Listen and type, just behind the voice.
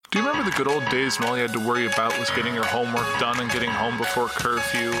Do you remember the good old days when all you had to worry about was getting your homework done and getting home before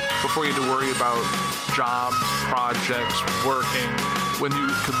curfew, before you had to worry about jobs, projects, working, when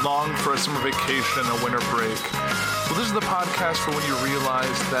you could long for a summer vacation and a winter break? Well, this is the podcast for when you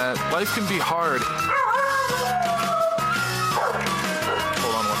realize that life can be hard.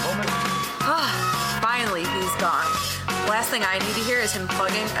 Hold on one moment. Finally, he's gone. Last thing I need to hear is him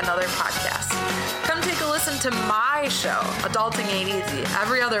plugging another podcast. Come take a listen to my show, Adulting Ain't Easy,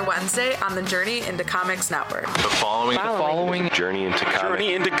 every other Wednesday on the Journey into Comics Network. The following Journey into Comics.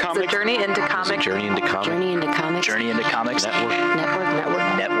 Journey into Comics. It's a Journey into Comics. Journey into Comics. Journey into Comics. Journey into Comics. Network.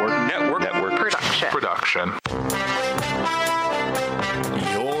 production.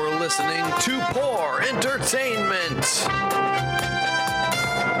 You're listening to Poor Entertainment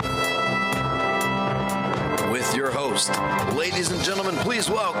with your host. Ladies and gentlemen, please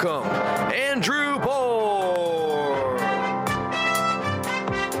welcome Andrew Poor.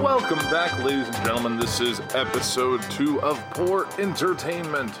 Welcome back, ladies and gentlemen. This is episode 2 of Poor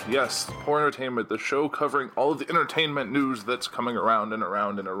Entertainment. Yes, Poor Entertainment, the show covering all of the entertainment news that's coming around and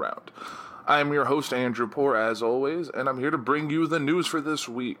around and around. I'm your host, Andrew Poor, as always, and I'm here to bring you the news for this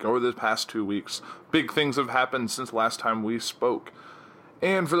week, or the past 2 weeks. Big things have happened since last time we spoke.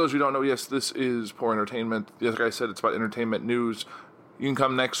 And for those who don't know, yes, this is Poor Entertainment. Like I said, it's about entertainment news. You can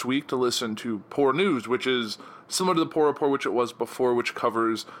come next week to listen to Poor News, which is similar to the Poor Report, which it was before, which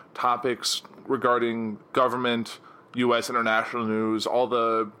covers topics regarding government, U.S. international news, all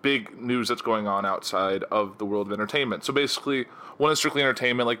the big news that's going on outside of the world of entertainment. So basically, one is strictly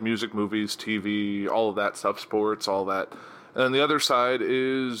entertainment, like music, movies, TV, all of that stuff, sports, all that. And then the other side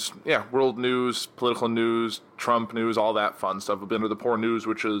is, world news, political news, Trump news, all that fun stuff. We'll be under the Poor News,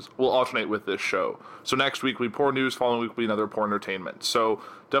 which is, we'll alternate with this show. So next week will be Poor News, following week will be another Poor Entertainment. So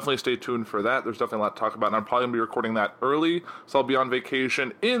definitely stay tuned for that. There's definitely a lot to talk about, and I'm probably going to be recording that early. So I'll be on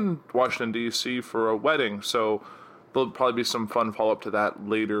vacation in Washington, D.C. for a wedding. So there'll probably be some fun follow-up to that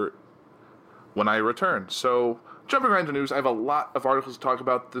later when I return. So jumping right into news, I have a lot of articles to talk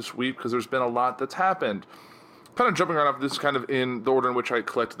about this week because there's been a lot that's happened. Kind of jumping right off, this is kind of in the order in which I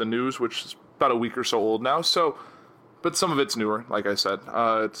collected the news, which is about a week or so old now. So, but some of it's newer, like I said.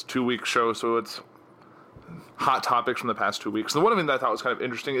 It's a 2-week show, so it's hot topics from the past 2 weeks. The one thing that I thought was kind of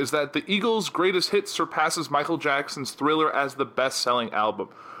interesting is that the Eagles' greatest hit surpasses Michael Jackson's Thriller as the best-selling album.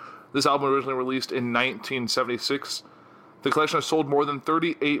 This album originally released in 1976. The collection has sold more than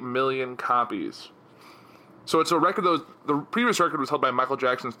 38 million copies. So it's a record that the previous record was held by Michael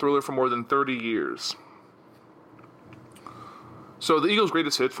Jackson's Thriller for more than 30 years. So the Eagles'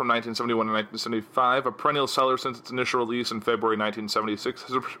 greatest hits from 1971 to 1975, a perennial seller since its initial release in February 1976,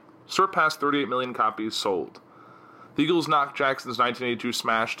 has surpassed 38 million copies sold. The Eagles knocked Jackson's 1982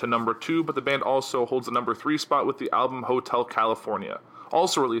 smash to number 2, but the band also holds the number 3 spot with the album Hotel California,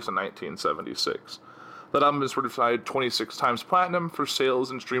 also released in 1976. That album is certified 26 times platinum for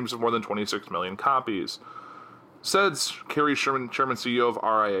sales and streams of more than 26 million copies. Says Kerry Sherman, Chairman CEO of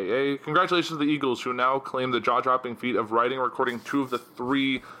RIAA, congratulations to the Eagles, who now claim the jaw-dropping feat of writing and recording 2 of the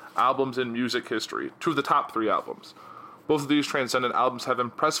 3 albums in music history, 2 of the top 3 albums. Both of these transcendent albums have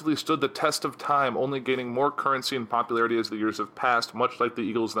impressively stood the test of time, only gaining more currency and popularity as the years have passed, much like the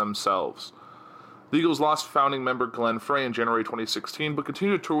Eagles themselves. The Eagles lost founding member Glenn Frey in January 2016, but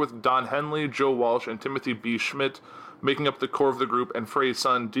continue to tour with Don Henley, Joe Walsh, and Timothy B. Schmidt, making up the core of the group, and Frey's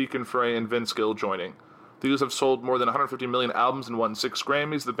son, Deacon Frey, and Vince Gill joining. The Eagles have sold more than 150 million albums and won 6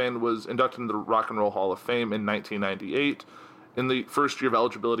 Grammys. The band was inducted into the Rock and Roll Hall of Fame in 1998 in the first year of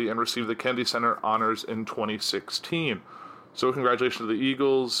eligibility and received the Kennedy Center honors in 2016. So congratulations to the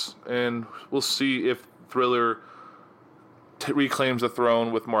Eagles, and we'll see if Thriller reclaims the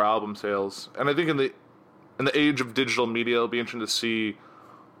throne with more album sales. And I think in the age of digital media, it'll be interesting to see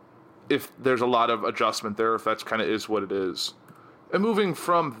if there's a lot of adjustment there, if that's kind of is what it is. And moving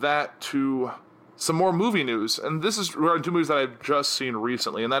from that to some more movie news, and this is regarding 2 movies that I've just seen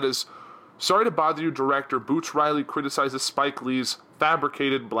recently, and that is Sorry to Bother You director Boots Riley criticizes Spike Lee's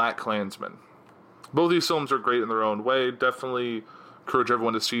fabricated BlacKkKlansman. Both these films are great in their own way. Definitely encourage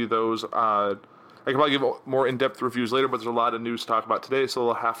everyone to see those. I can probably give more in-depth reviews later, but there's a lot of news to talk about today, so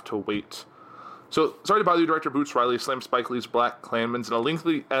they'll have to wait. So, Sorry to Bother You director Boots Riley slammed Spike Lee's BlacKkKlansman in a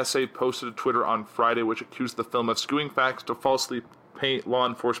lengthy essay posted to Twitter on Friday, which accused the film of skewing facts to falsely paint law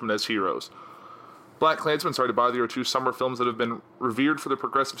enforcement as heroes. BlacKkKlansman, Sorry to Bother You are 2 summer films that have been revered for their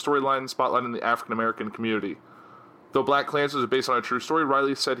progressive storyline spotlighting the African-American community. Though BlacKkKlansman is based on a true story,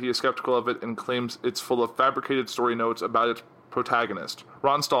 Riley said he is skeptical of it and claims it's full of fabricated story notes about its protagonist,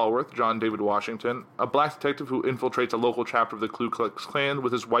 Ron Stallworth, John David Washington, a black detective who infiltrates a local chapter of the Ku Klux Klan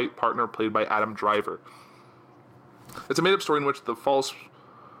with his white partner played by Adam Driver. It's a made-up story in which the false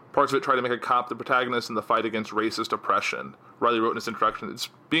Parts of it try to make a cop the protagonist in the fight against racist oppression. Riley wrote in his introduction, "It's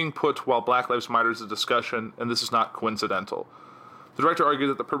being put while Black Lives Matter is a discussion, and this is not coincidental." The director argued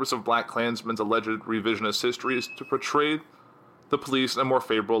that the purpose of Black Klansmen's alleged revisionist history is to portray the police in a more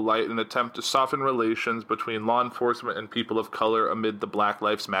favorable light in an attempt to soften relations between law enforcement and people of color amid the Black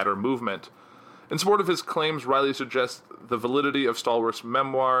Lives Matter movement. In support of his claims, Riley suggests the validity of Stallworth's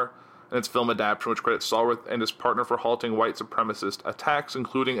memoir and its film adaptation, which credits Stallworth and his partner for halting white supremacist attacks,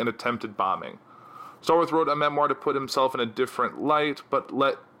 including an attempted bombing. Stallworth wrote a memoir to put himself in a different light, but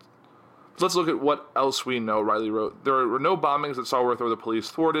let's look at what else we know, Riley wrote. There were no bombings that Stallworth or the police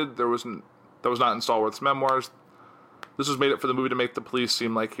thwarted. That was not in Stallworth's memoirs. This was made up for the movie to make the police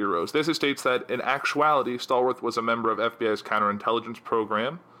seem like heroes. This states that, in actuality, Stallworth was a member of FBI's counterintelligence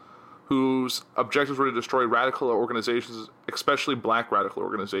program, whose objectives were to destroy radical organizations, especially black radical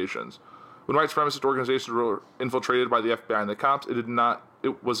organizations. When white supremacist organizations were infiltrated by the FBI and the cops,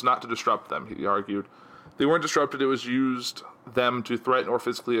 it was not to disrupt them, he argued. They weren't disrupted, it was used them to threaten or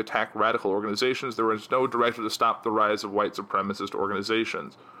physically attack radical organizations. There was no directive to stop the rise of white supremacist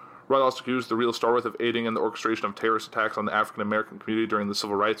organizations. Riley also accused the real Stallworth of aiding in the orchestration of terrorist attacks on the African American community during the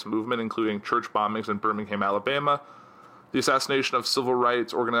Civil Rights Movement, including church bombings in Birmingham, Alabama, the assassination of civil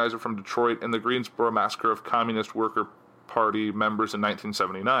rights organizer from Detroit, and the Greensboro massacre of Communist Worker Party members in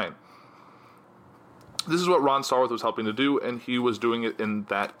 1979. This is what Ron Stallworth was helping to do, and he was doing it in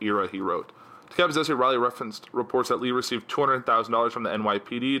that era, he wrote. To cap his essay, Riley referenced reports that Lee received $200,000 from the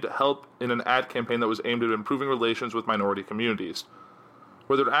NYPD to help in an ad campaign that was aimed at improving relations with minority communities.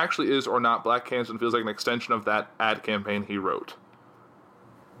 Whether it actually is or not, Black Klansman feels like an extension of that ad campaign, he wrote.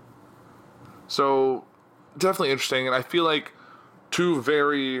 So, definitely interesting, and I feel like two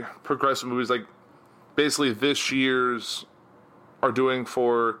very progressive movies, like basically this year's, are doing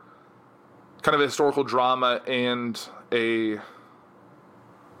for kind of a historical drama and I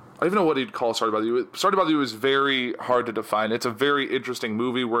don't even know what he'd call Started by the U. Started by the U is very hard to define. It's a very interesting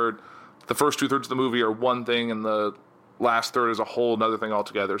movie where the first 2/3 of the movie are one thing and the last third is a whole another thing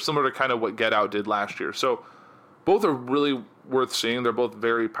altogether, similar to kind of what Get Out did last year. So both are really worth seeing. They're both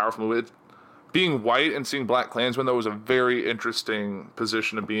very powerful movies. Being white and seeing Black Klansman, though, was a very interesting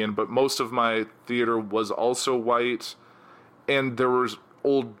position to be in, but most of my theater was also white, and there was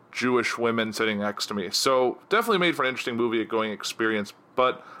old Jewish women sitting next to me. So definitely made for an interesting movie-going experience,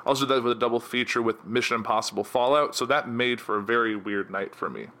 but also did that with a double feature with Mission Impossible Fallout, so that made for a very weird night for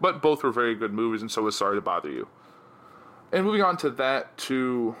me. But both were very good movies, and so was Sorry to Bother You. And moving on to that,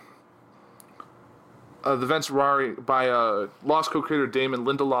 to the Vince Ferrari by Lost co-creator Damon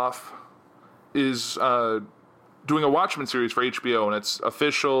Lindelof is doing a Watchmen series for HBO, and it's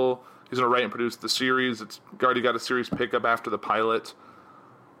official. He's going to write and produce the series. It's already got a series pickup after the pilot.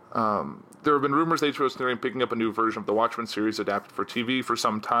 There have been rumors that HBO is considering picking up a new version of the Watchmen series adapted for TV for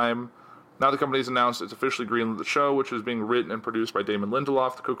some time. Now the company's announced it's officially greenlit the show, which is being written and produced by Damon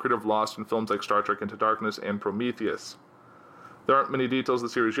Lindelof, the co-creator of Lost and films like Star Trek Into Darkness and Prometheus. There aren't many details of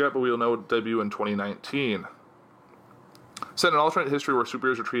the series yet, but we'll know it'll debut in 2019. Set in an alternate history where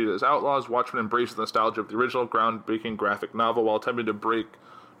superheroes are treated as outlaws, Watchmen embraces the nostalgia of the original groundbreaking graphic novel while attempting to break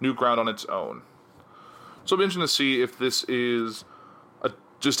new ground on its own. So it'll be interesting to see if this is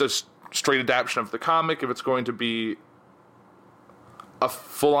just a straight adaptation of the comic, if it's going to be a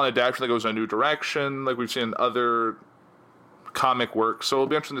full-on adaptation that goes in a new direction, like we've seen in other comic work. So it'll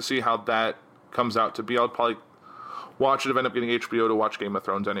be interesting to see how that comes out to be. I'll probably watch it if I end up getting HBO to watch Game of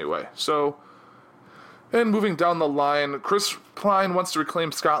Thrones anyway. So, and moving down the line, Chris Pine wants to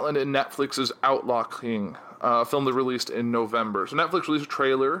reclaim Scotland in Netflix's Outlaw King, a film that released in November. So Netflix released a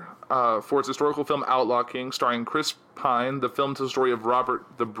trailer for its historical film Outlaw King, starring Chris Pine. The film tells the story of Robert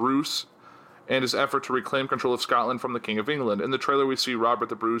the Bruce and his effort to reclaim control of Scotland from the King of England. In the trailer, we see Robert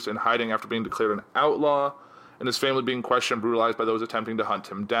the Bruce in hiding after being declared an outlaw, and his family being questioned and brutalized by those attempting to hunt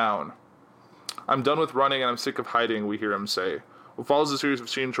him down. "I'm done with running and I'm sick of hiding," we hear him say. What follows a series of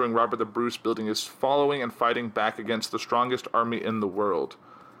scenes showing Robert the Bruce building his following and fighting back against the strongest army in the world.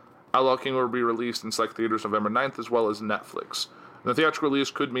 Outlaw King will be released in select theaters November 9th, as well as Netflix. And the theatrical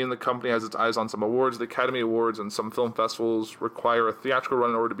release could mean the company has its eyes on some awards. The Academy Awards and some film festivals require a theatrical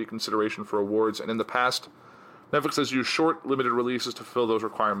run in order to be consideration for awards, and in the past, Netflix has used short, limited releases to fill those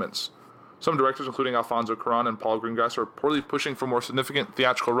requirements. Some directors, including Alfonso Cuarón and Paul Greengrass, are reportedly pushing for more significant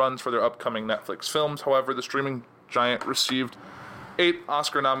theatrical runs for their upcoming Netflix films. However, the streaming giant received 8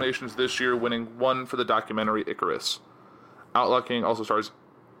 Oscar nominations this year, winning 1 for the documentary Icarus. Outlaw King also stars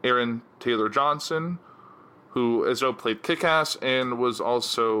Aaron Taylor Johnson, who, as you know, played Kick-Ass and was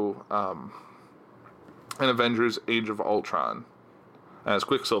also in Avengers Age of Ultron as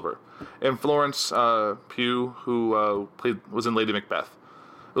Quicksilver, and Florence Pugh, who was in Lady Macbeth.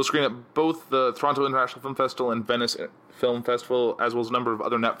 It'll screen at both the Toronto International Film Festival and Venice Film Festival, as well as a number of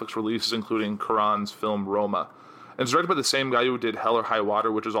other Netflix releases, including Karan's film Roma. And it's directed by the same guy who did Hell or High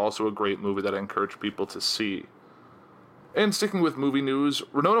Water, which is also a great movie that I encourage people to see. And sticking with movie news,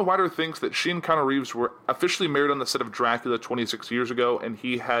 Winona Ryder thinks that she and Keanu Reeves were officially married on the set of Dracula 26 years ago, and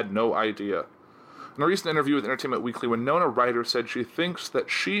he had no idea. In a recent interview with Entertainment Weekly, Winona Ryder said she thinks that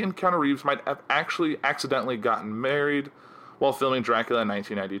she and Keanu Reeves might have actually accidentally gotten married while filming Dracula in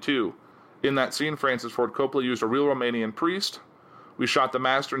 1992. In that scene, Francis Ford Coppola used a real Romanian priest. We shot the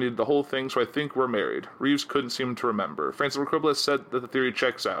master and needed the whole thing, so I think we're married. Reeves couldn't seem to remember. Francis Ford Coppola said that the theory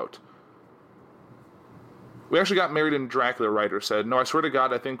checks out. We actually got married in Dracula, Ryder said. No, I swear to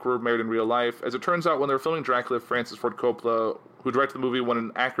God, I think we're married in real life. As it turns out, when they were filming Dracula, Francis Ford Coppola, who directed the movie, won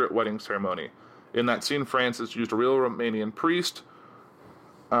an accurate wedding ceremony. In that scene, Francis used a real Romanian priest.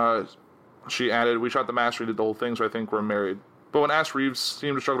 She added, we shot the master, we did the whole thing, so I think we're married. But when asked, Reeves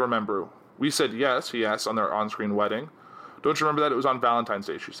seemed to struggle to remember. We said yes, he asked, on their on-screen wedding. Don't you remember that? It was on Valentine's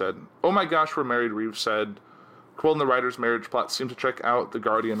Day, she said. Oh my gosh, we're married, Reeves said. Quote in the writer's marriage plot seemed to check out, The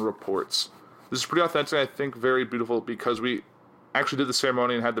Guardian reports. This is pretty authentic, I think very beautiful, because we actually did the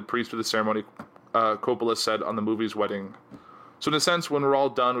ceremony and had the priest do the ceremony, Coppola said on the movie's wedding. So in a sense, when we're all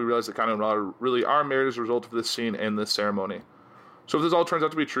done, we realize that Keanu and Ryder really are married as a result of this scene and this ceremony. So if this all turns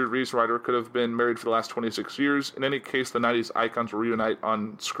out to be true, Reeves and Ryder could have been married for the last 26 years. In any case, the 90s icons will reunite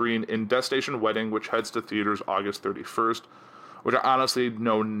on screen in Destination Wedding, which heads to theaters August 31st, which I honestly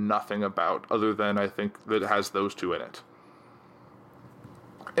know nothing about, other than I think that it has those two in it.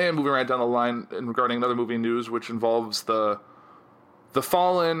 And moving right down the line, and regarding another movie news, which involves the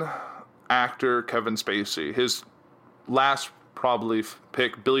fallen actor Kevin Spacey. His last probably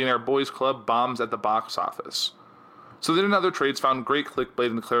pick, Billionaire Boys Club, bombs at the box office. So then in other trades found great clickbait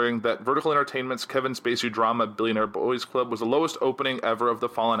in declaring that Vertical Entertainment's Kevin Spacey drama Billionaire Boys Club was the lowest opening ever of the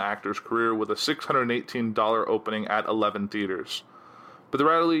fallen actor's career, with a $618 opening at 11 theaters. But the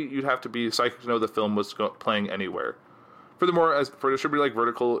reality, you'd have to be psychic to know the film was playing anywhere. Furthermore, as for a distributor like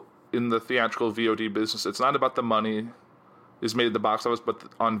Vertical in the theatrical VOD business, it's not about the money is made at the box office, but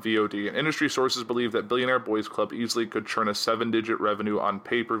on VOD. And industry sources believe that Billionaire Boys Club easily could churn a 7-digit revenue on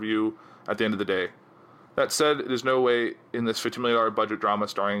pay-per-view at the end of the day. That said, it is no way in this $50 million budget drama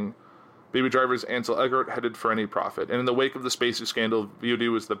starring Baby Driver's Ansel Elgort headed for any profit. And in the wake of the Spacey scandal,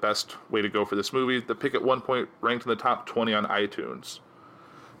 VOD was the best way to go for this movie. The pick at one point ranked in the top 20 on iTunes.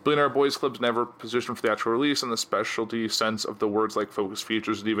 Billionaire Boys Club's never positioned for theatrical release in the specialty sense of the words like Focus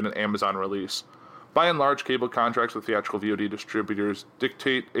Features and even an Amazon release. By and large, cable contracts with theatrical VOD distributors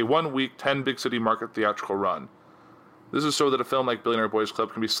dictate a 1-week, 10 big city market theatrical run. This is so that a film like Billionaire Boys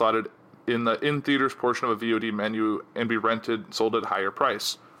Club can be slotted in the in-theaters portion of a VOD menu and be sold at higher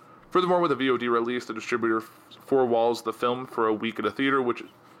price. Furthermore, with a VOD release, the distributor four-walls the film for a week at a theater, which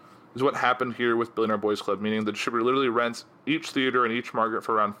is what happened here with Billionaire Boys Club, meaning the distributor literally rents each theater in each market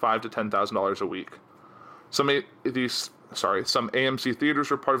for around $5,000 to $10,000 a week. Some AMC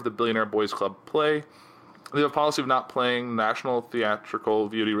theaters are part of the Billionaire Boys Club play. They have a policy of not playing national theatrical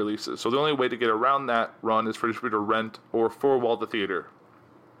VOD releases, so the only way to get around that run is for a distributor to rent or four-wall the theater.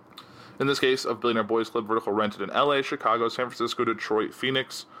 In this case of Billionaire Boys Club, Vertical rented in LA, Chicago, San Francisco, Detroit,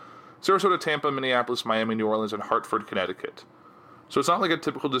 Phoenix, Sarasota, Tampa, Minneapolis, Miami, New Orleans, and Hartford, Connecticut. So it's not like a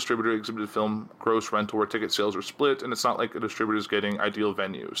typical distributor exhibited film gross rental where ticket sales are split, and it's not like a distributor is getting ideal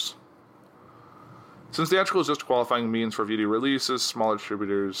venues. Since theatrical is just a qualifying means for VOD releases, smaller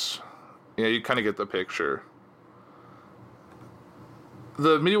distributors, you kind of get the picture.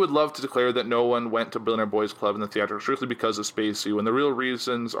 The media would love to declare that no one went to Billionaire Boys Club in the theatrical strictly because of Spacey, when the real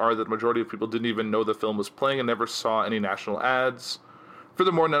reasons are that the majority of people didn't even know the film was playing and never saw any national ads.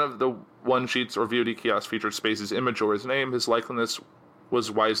 Furthermore, none of the one-sheets or VOD kiosks featured Spacey's image or his name. His likeness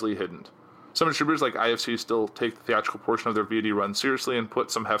was wisely hidden. Some distributors like IFC still take the theatrical portion of their VOD run seriously and put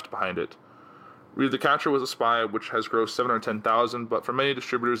some heft behind it. Read the Catcher was a Spy, which has grossed $710,000, but for many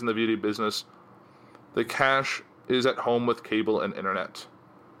distributors in the VOD business, the cash is at home with cable and internet.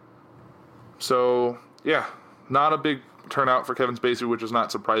 So, yeah, not a big turnout for Kevin Spacey, which is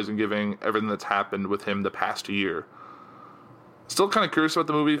not surprising given everything that's happened with him the past year. Still kind of curious about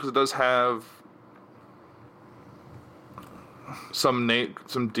the movie because it does have some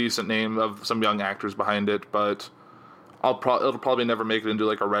decent name of some young actors behind it, but it'll probably never make it into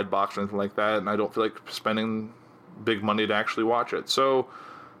like a red box or anything like that, and I don't feel like spending big money to actually watch it. So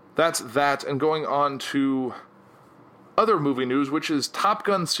that's that, and going on to other movie news, which is Top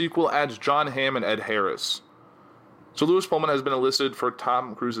Gun sequel adds John Hamm and Ed Harris. So Lewis Pullman has been enlisted for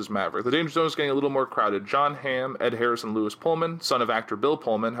Tom Cruise's Maverick. The Danger Zone is getting a little more crowded. John Hamm, Ed Harris, and Lewis Pullman, son of actor Bill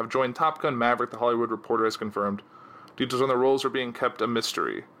Pullman, have joined Top Gun Maverick, The Hollywood Reporter has confirmed, Details on the roles are being kept a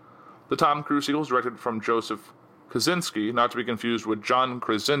mystery. The Tom Cruise sequel is directed from Joseph Kosinski, not to be confused with John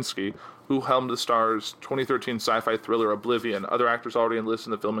Krasinski, who helmed the star's 2013 sci-fi thriller Oblivion. Other actors already enlisted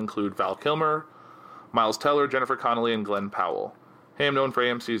in the film include Val Kilmer, Miles Teller, Jennifer Connelly, and Glenn Powell. Hamm, known for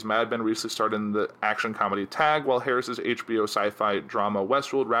AMC's Mad Men, recently starred in the action comedy Tag, while Harris's HBO sci-fi drama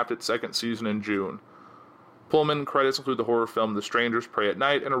Westworld wrapped its second season in June. Pullman credits include the horror film The Strangers Pray at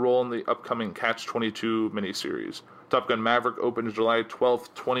Night and a role in the upcoming Catch-22 miniseries. Top Gun Maverick opened July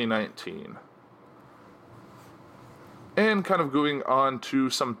 12, 2019. And kind of going on to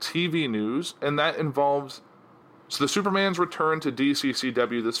some TV news, and that involves the Superman's return to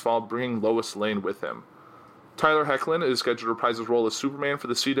DCCW this fall, bringing Lois Lane with him. Tyler Hoechlin is scheduled to reprise his role as Superman for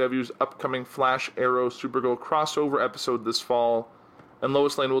the CW's upcoming Flash Arrow Supergirl crossover episode this fall, and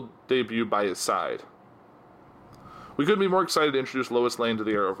Lois Lane will debut by his side. We couldn't be more excited to introduce Lois Lane to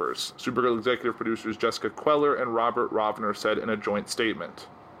the Arrowverse, Supergirl executive producers Jessica Queller and Robert Rovner said in a joint statement.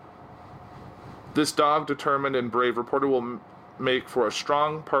 This dog-determined and brave reporter will make for a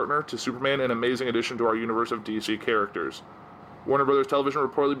strong partner to Superman and an amazing addition to our universe of DC characters. Warner Bros. Television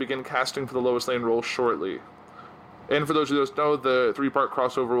reportedly begin casting for the Lois Lane role shortly. And for those who don't know, the three-part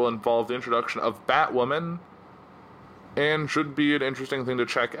crossover will involve the introduction of Batwoman, and should be an interesting thing to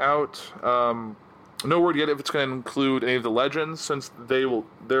check out. No word yet if it's going to include any of the Legends, since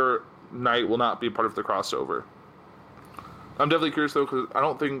their night will not be part of the crossover. I'm definitely curious, though, because I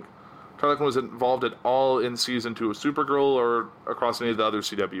don't think Tyler Hoechlin was involved at all in Season 2 of Supergirl or across any of the other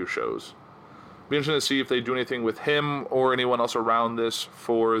CW shows. Be interesting to see if they do anything with him or anyone else around this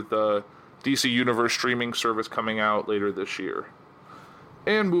for the DC Universe streaming service coming out later this year.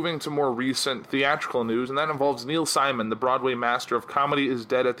 And moving to more recent theatrical news, and that involves Neil Simon, the Broadway master of comedy, is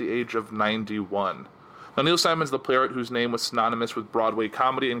dead at the age of 91. Now, Neil Simon is the playwright whose name was synonymous with Broadway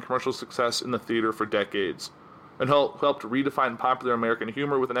comedy and commercial success in the theater for decades, and helped redefine popular American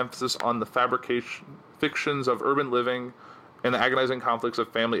humor with an emphasis on the fictions of urban living and the agonizing conflicts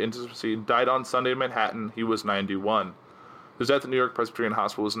of family intimacy. Died on Sunday in Manhattan. He was 91. His death at New York Presbyterian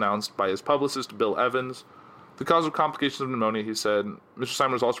Hospital was announced by his publicist, Bill Evans. The cause of complications of pneumonia, he said. Mr.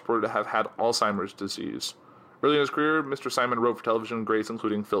 Simon was also reported to have had Alzheimer's disease. Early in his career, Mr. Simon wrote for television greats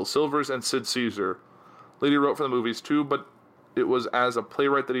including Phil Silvers and Sid Caesar. Later he wrote for the movies too, but it was as a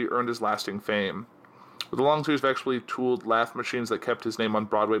playwright that he earned his lasting fame. With a long series of expertly tooled laugh machines that kept his name on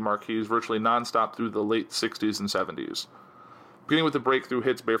Broadway marquees virtually non-stop through the late 60s and 70s. Beginning with the breakthrough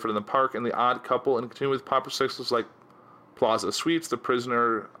hits Barefoot in the Park and The Odd Couple, and continuing with popular successes like Plaza Suites, The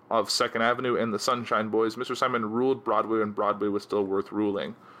Prisoner of 2nd Avenue, and The Sunshine Boys, Mr. Simon ruled Broadway when Broadway was still worth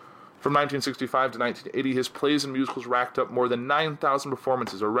ruling. From 1965 to 1980, his plays and musicals racked up more than 9,000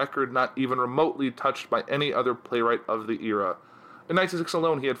 performances, a record not even remotely touched by any other playwright of the era. In 1960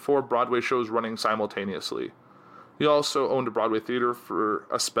 alone, he had 4 Broadway shows running simultaneously. He also owned a Broadway theater for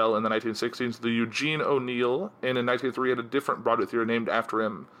a spell in the 1960s, the Eugene O'Neill, and in 1983 had a different Broadway theater named after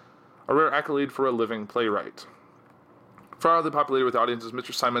him, a rare accolade for a living playwright. Far out of the popularity with audiences,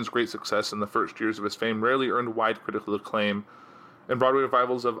 Mr. Simon's great success in the first years of his fame rarely earned wide critical acclaim, and Broadway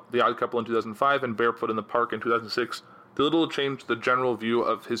revivals of The Odd Couple in 2005 and Barefoot in the Park in 2006 did little to change the general view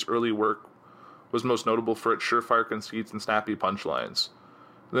of his early work, was most notable for its surefire conceits and snappy punchlines.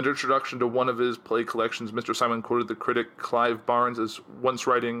 In the introduction to one of his play collections, Mr. Simon quoted the critic Clive Barnes as once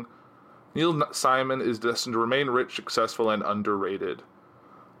writing, "Neil Simon is destined to remain rich, successful, and underrated."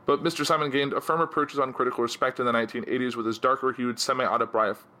 But Mr. Simon gained a firmer purchase on critical respect in the 1980s with his darker-hued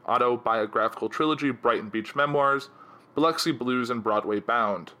semi-autobiographical trilogy, Brighton Beach Memoirs, Biloxi Blues, and Broadway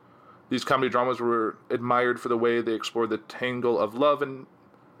Bound. These comedy dramas were admired for the way they explored the tangle of love and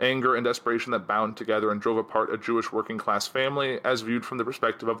anger and desperation that bound together and drove apart a Jewish working-class family as viewed from the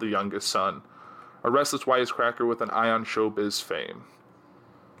perspective of the youngest son, a restless wisecracker with an eye on showbiz fame.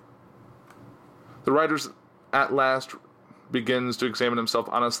 The writer's at last begins to examine himself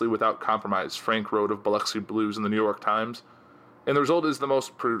honestly without compromise, Frank wrote of Biloxi Blues in the New York Times, and the result is the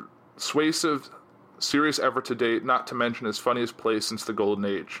most persuasive, serious effort to date, not to mention his funniest play since the golden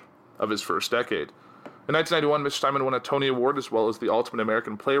age of his first decade. In 1991, Mr. Simon won a Tony Award as well as the Ultimate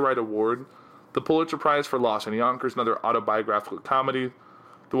American Playwright Award, the Pulitzer Prize for Lost in Yonkers, another autobiographical comedy,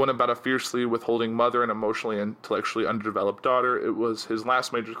 the one about a fiercely withholding mother and emotionally and intellectually underdeveloped daughter. It was his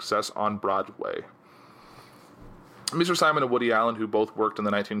last major success on Broadway. Mr. Simon and Woody Allen, who both worked in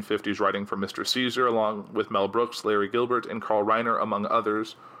the 1950s writing for Mr. Caesar, along with Mel Brooks, Larry Gilbert, and Carl Reiner, among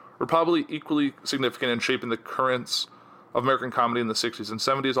others, were probably equally significant in shaping the currents of American comedy in the 60s and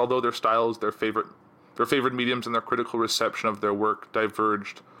 70s, although their styles, their favored mediums, and their critical reception of their work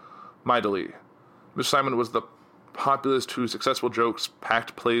diverged mightily. Mr. Simon was the populist whose successful jokes,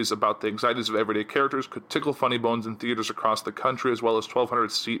 packed plays about the anxieties of everyday characters could tickle funny bones in theaters across the country, as well as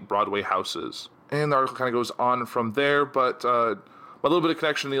 1,200-seat Broadway houses. And the article kind of goes on from there, but a little bit of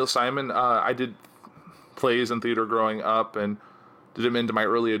connection to Neil Simon. I did plays in theater growing up and did them into my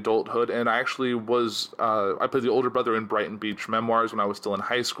early adulthood, and I actually I played the older brother in Brighton Beach Memoirs when I was still in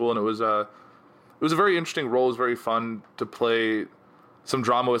high school, and it was a very interesting role. It was very fun to play some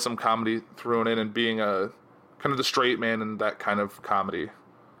drama with some comedy thrown in, and being a kind of the straight man in that kind of comedy.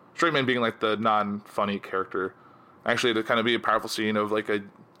 Straight man being like the non-funny character. Actually, to kind of be a powerful scene of like a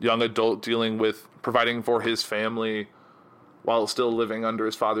young adult dealing with providing for his family while still living under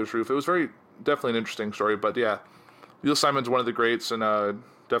his father's roof. It was definitely an interesting story, but yeah, Neil Simon's one of the greats, and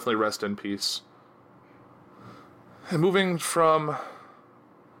definitely rest in peace. And moving from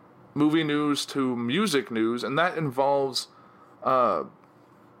movie news to music news, and that involves Demi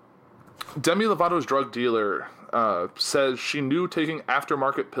Lovato's drug dealer says she knew taking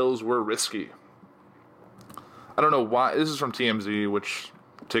aftermarket pills were risky. I don't know why. This is from TMZ, which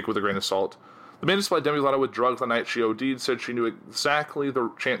take with a grain of salt. The man who supplied Demi Lovato with drugs the night she OD'd said she knew exactly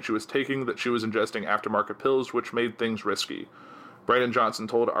the chance she was taking, that she was ingesting aftermarket pills, which made things risky. Brandon Johnson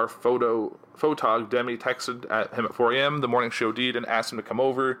told our photog Demi texted at him at 4 a.m. the morning she OD'd and asked him to come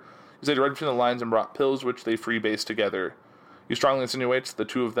over. He said he read between the lines and brought pills, which they freebased together. He strongly insinuates the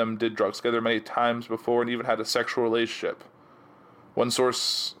two of them did drugs together many times before and even had a sexual relationship.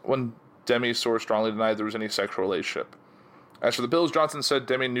 One Demi source strongly denied there was any sexual relationship. As for the pills, Johnson said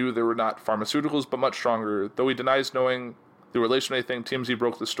Demi knew they were not pharmaceuticals, but much stronger. Though he denies knowing the relation to anything, TMZ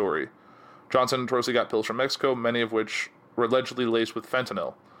broke the story. Johnson notoriously got pills from Mexico, many of which were allegedly laced with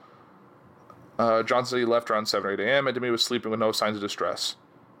fentanyl. Johnson said he left around 7 or 8 a.m., and Demi was sleeping with no signs of distress.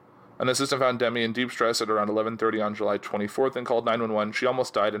 An assistant found Demi in deep stress at around 11:30 on July 24th and called 911. She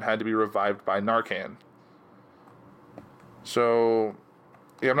almost died and had to be revived by Narcan. So,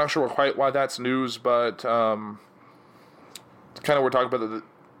 yeah, I'm not sure quite why that's news, but kind of we're talking about the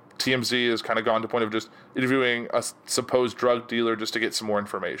TMZ has kind of gone to the point of just interviewing a supposed drug dealer just to get some more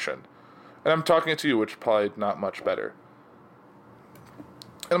information. And I'm talking to you, which is probably not much better.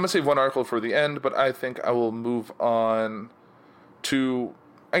 And I'm going to save one article for the end, but I think I will move on to,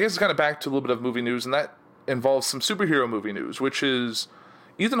 I guess it's kind of back to a little bit of movie news, and that involves some superhero movie news, which is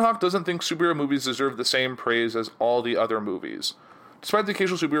Ethan Hawke doesn't think superhero movies deserve the same praise as all the other movies. Despite the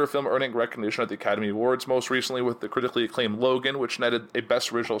occasional superhero film earning recognition at the Academy Awards, most recently with the critically acclaimed Logan, which netted a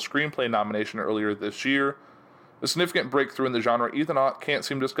Best Original Screenplay nomination earlier this year, a significant breakthrough in the genre, Ethan Hawke can't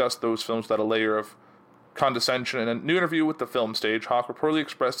seem to discuss those films without a layer of condescension. In a new interview with the Film Stage, Hawke reportedly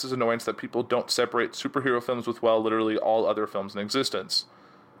expressed his annoyance that people don't separate superhero films with, well, literally all other films in existence.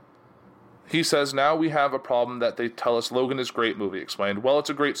 He says, now we have a problem that they tell us Logan is a great movie. Explained, well, it's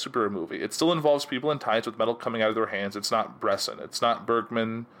a great superhero movie. It still involves people in ties with metal coming out of their hands. It's not Bresson. It's not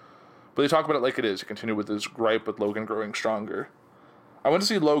Bergman. But they talk about it like it is. He continued with his gripe with Logan growing stronger. I went to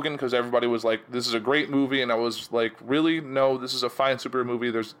see Logan because everybody was like, this is a great movie. And I was like, really? No, this is a fine superhero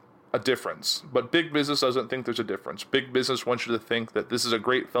movie. There's a difference. But big business doesn't think there's a difference. Big business wants you to think that this is a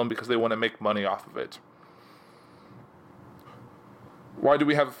great film because they want to make money off of it. Why do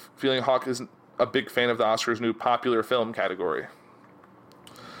we have a feeling Hawke isn't a big fan of the Oscars' new popular film category?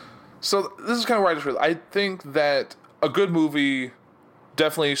 So this is kind of where I just realized. I think that a good movie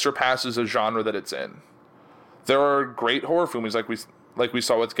definitely surpasses a genre that it's in. There are great horror movies like we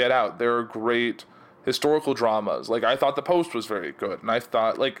saw with Get Out. There are great historical dramas. Like, I thought The Post was very good. And I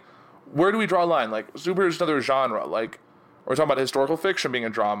thought, like, where do we draw a line? Like, superhero is another genre. Like, we're talking about historical fiction being a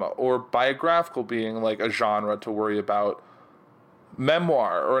drama, or biographical being, like, a genre to worry about.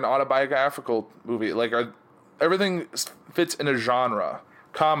 Memoir or an autobiographical movie, like everything fits in a genre.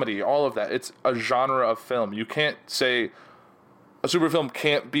 Comedy, all of that, it's a genre of film. You can't say a super film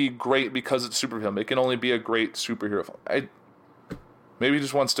can't be great because it's a super film. It can only be a great superhero film. Maybe he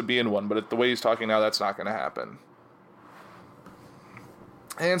just wants to be in one, but the way he's talking now, that's not going to happen.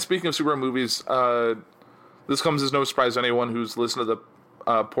 And speaking of superhero movies, this comes as no surprise to anyone who's listened to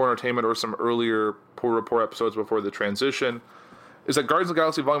the Poor Entertainment or some earlier Poor Report episodes before the transition, is that Guardians of the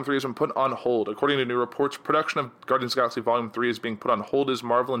Galaxy Volume 3 has been put on hold. According to new reports, production of Guardians of the Galaxy Volume 3 is being put on hold as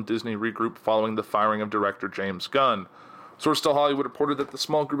Marvel and Disney regroup following the firing of director James Gunn. Source Tell Hollywood reported that the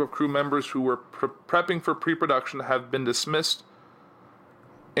small group of crew members who were prepping for pre-production have been dismissed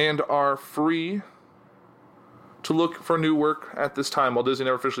and are free to look for new work at this time. While Disney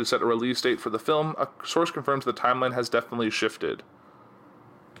never officially set a release date for the film, a source confirms the timeline has definitely shifted.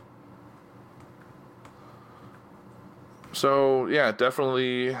 So, yeah,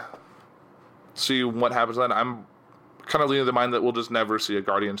 definitely see what happens then. I'm kind of leaning to the mind that we'll just never see a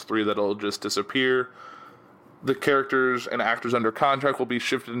Guardians 3, that it'll just disappear. the characters and actors under contract will be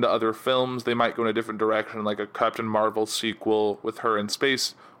shifted into other films. They might go in a different direction, like a Captain Marvel sequel with her in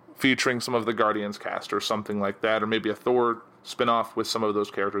space, featuring some of the Guardians cast or something like that, or maybe a Thor spin-off with some of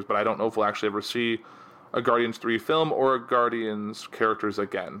those characters, but I don't know if we'll actually ever see a Guardians 3 film or a Guardians characters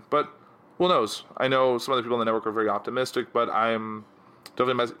again. But who knows? I know some other people on the network are very optimistic, but I'm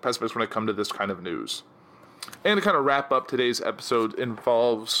definitely pessimist when it comes to this kind of news. And to kind of wrap up today's episode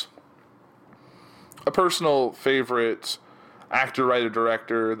involves a personal favorite actor, writer,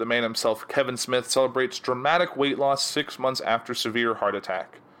 director, the man himself, Kevin Smith, celebrates dramatic weight loss 6 months after severe heart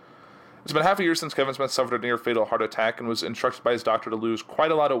attack. It's been half a year since Kevin Smith suffered a near-fatal heart attack and was instructed by his doctor to lose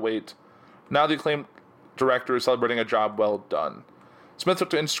quite a lot of weight. Now the acclaimed director is celebrating a job well done. Smith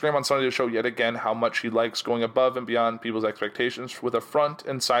took to Instagram on Sunday to show yet again how much he likes going above and beyond people's expectations with a front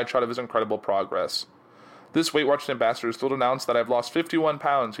and side shot of his incredible progress. This Weight Watchers ambassador still announced that I've lost 51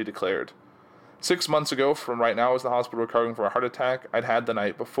 pounds, he declared. 6 months ago, from right now, I was in the hospital recovering from a heart attack I'd had the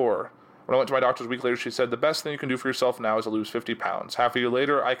night before. When I went to my doctor's a week later, she said, the best thing you can do for yourself now is to lose 50 pounds. Half a year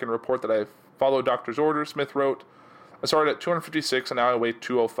later, I can report that I followed doctor's orders, Smith wrote. I started at 256 and now I weigh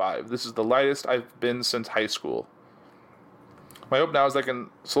 205. This is the lightest I've been since high school. My hope now is I can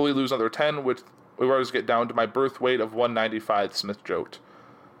slowly lose another 10, which we always get down to my birth weight of 195, Smith joked.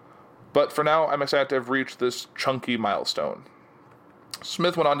 But for now, I'm excited to have reached this chunky milestone.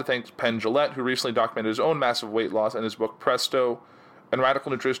 Smith went on to thank Penn Jillette, who recently documented his own massive weight loss in his book Presto, and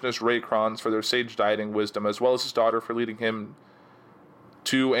radical nutritionist Ray Krons for their sage dieting wisdom, as well as his daughter for leading him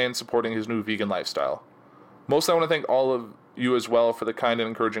to and supporting his new vegan lifestyle. Mostly I want to thank all of you as well for the kind and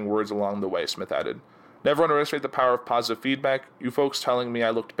encouraging words along the way, Smith added. Never underestimate the power of positive feedback. You folks telling me I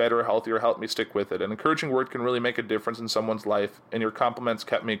looked better, healthier, helped me stick with it. An encouraging word can really make a difference in someone's life, and your compliments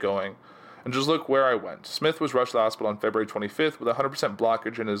kept me going. And just look where I went. Smith was rushed to the hospital on February 25th with a 100%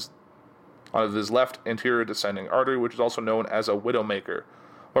 blockage in his left anterior descending artery, which is also known as a widowmaker.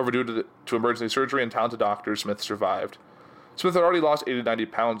 However, due to emergency surgery and talented doctors, Smith survived. Smith had already lost 80 to 90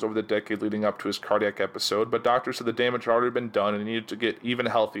 pounds over the decade leading up to his cardiac episode, but doctors said the damage had already been done and he needed to get even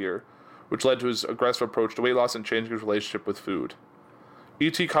healthier, which led to his aggressive approach to weight loss and changing his relationship with food.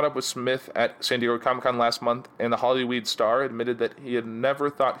 E.T. caught up with Smith at San Diego Comic-Con last month, and the Hollywood star admitted that he had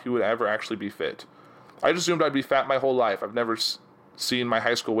never thought he would ever actually be fit. I just assumed I'd be fat my whole life. I've never seen my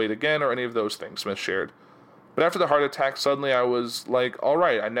high school weight again or any of those things, Smith shared. But after the heart attack, suddenly I was like, all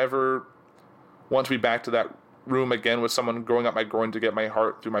right, I never want to be back to that room again with someone growing up my groin to get my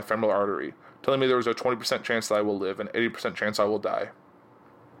heart through my femoral artery, telling me there was a 20% chance that I will live and 80% chance I will die.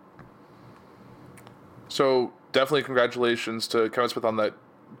 So definitely congratulations to Kevin Smith on that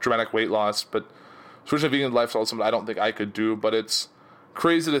dramatic weight loss, but switching to vegan lifestyle is something I don't think I could do, but it's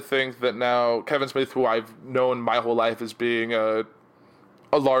crazy to think that now Kevin Smith, who I've known my whole life as being a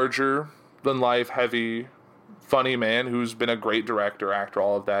larger than life, heavy, funny man who's been a great director, actor,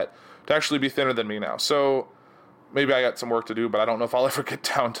 all of that, to actually be thinner than me now. So maybe I got some work to do, but I don't know if I'll ever get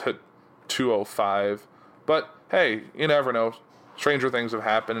down to 205. But hey, you never know. Stranger things have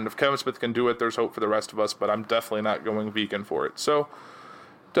happened, and if Kevin Smith can do it, there's hope for the rest of us, but I'm definitely not going vegan for it. So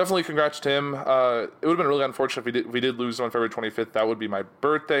definitely congrats to him. It would have been really unfortunate if we did lose on February 25th. That would be my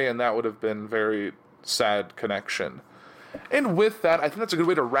birthday, and that would have been very sad connection. And with that, I think that's a good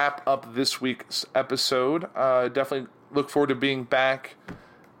way to wrap up this week's episode. Definitely look forward to being back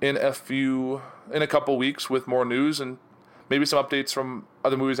in a couple weeks with more news and maybe some updates from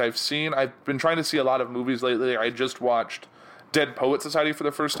other movies I've seen. I've been trying to see a lot of movies lately. I just watched Dead Poet Society for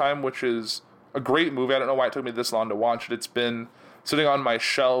the first time, which is a great movie. I don't know why it took me this long to watch it. It's been sitting on my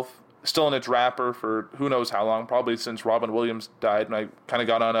shelf, still in its wrapper for who knows how long, probably since Robin Williams died, and I kind of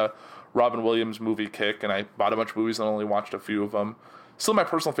got on a Robin Williams movie kick, and I bought a bunch of movies and only watched a few of them. Still, my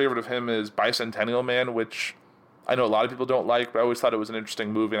personal favorite of him is Bicentennial Man, which I know a lot of people don't like, but I always thought it was an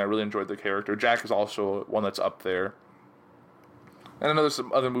interesting movie, and I really enjoyed the character. Jack is also one that's up there. And I know there's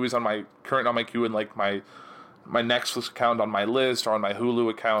some other movies on my queue and like my Netflix account on my list or on my Hulu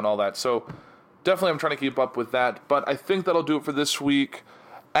account, all that. So definitely I'm trying to keep up with that. But I think that'll do it for this week.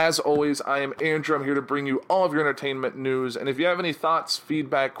 As always, I am Andrew. I'm here to bring you all of your entertainment news. And if you have any thoughts,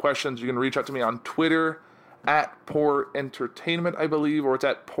 feedback, questions, you can reach out to me on Twitter at Poor Entertainment, I believe, or it's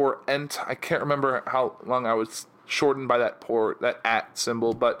at Poor Ent. I can't remember how long I was shortened by that at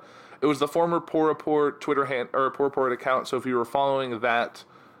symbol, but it was the former Poor Report Twitter Poor Report account. So if you were following that,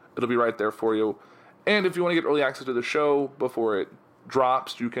 it'll be right there for you. And if you want to get early access to the show before it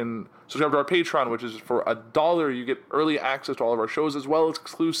drops, you can subscribe to our Patreon, which is for $1. You get early access to all of our shows as well as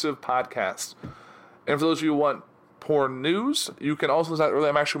exclusive podcasts. And for those of you who want porn news, you can also listen to that early.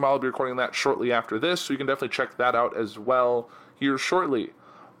 I'll be recording that shortly after this, so you can definitely check that out as well here shortly.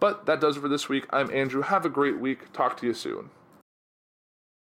 But that does it for this week. I'm Andrew. Have a great week. Talk to you soon.